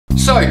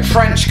So,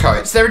 trench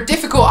coats. They're a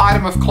difficult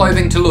item of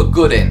clothing to look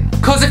good in.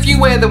 Because if you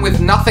wear them with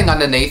nothing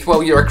underneath,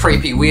 well, you're a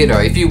creepy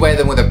weirdo. If you wear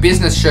them with a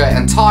business shirt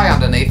and tie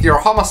underneath, you're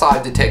a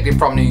homicide detective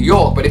from New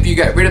York. But if you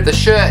get rid of the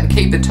shirt and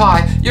keep the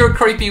tie, you're a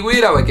creepy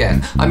weirdo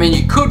again. I mean,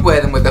 you could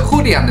wear them with a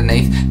hoodie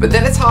underneath, but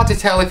then it's hard to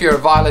tell if you're a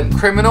violent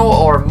criminal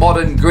or a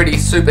modern gritty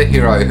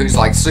superhero who's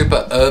like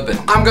super urban.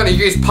 I'm gonna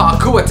use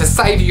parkour to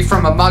save you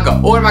from a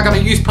mugger. Or am I gonna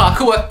use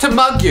parkour to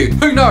mug you?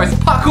 Who knows?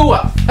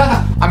 Parkour!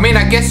 I mean,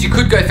 I guess you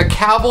could go for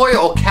cowboy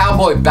or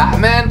cowboy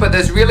Batman, but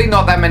there's really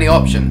not that many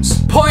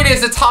options. Point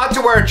is, it's hard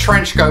to wear a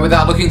trench coat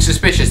without looking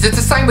suspicious. It's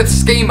the same with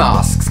ski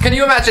masks. Can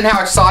you imagine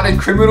how excited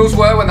criminals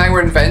were when they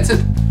were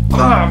invented? Oh,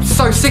 I'm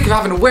so sick of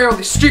having to wear all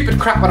this stupid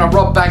crap when I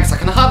rob banks. I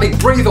can hardly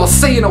breathe or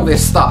see in all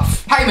this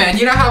stuff. Hey man,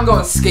 you know how I'm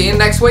going skiing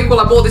next week? Well,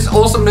 I bought this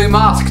awesome new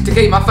mask to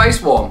keep my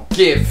face warm.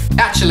 Give.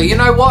 Actually, you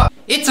know what?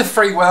 It's a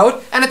free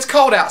world and it's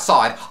cold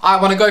outside.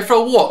 I want to go for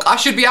a walk. I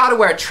should be able to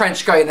wear a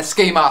trench coat and a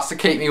ski mask to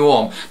keep me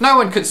warm. No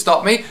one could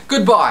stop me.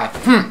 Goodbye.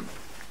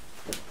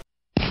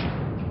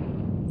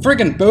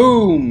 Friggin'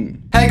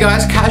 boom! Hey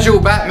guys, Casual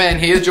Batman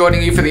here,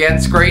 joining you for the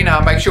end screen.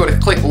 Make sure to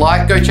click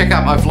like, go check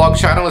out my vlog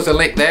channel, there's a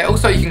link there.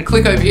 Also, you can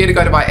click over here to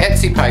go to my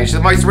Etsy page.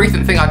 The most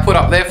recent thing I put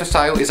up there for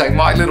sale is a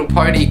My Little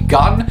Pony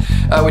gun,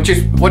 which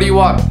is, what do you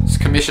want? It's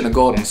Commissioner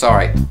Gordon,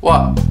 sorry.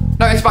 What?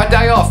 No, it's my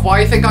day off. Why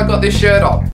do you think I got this shirt on?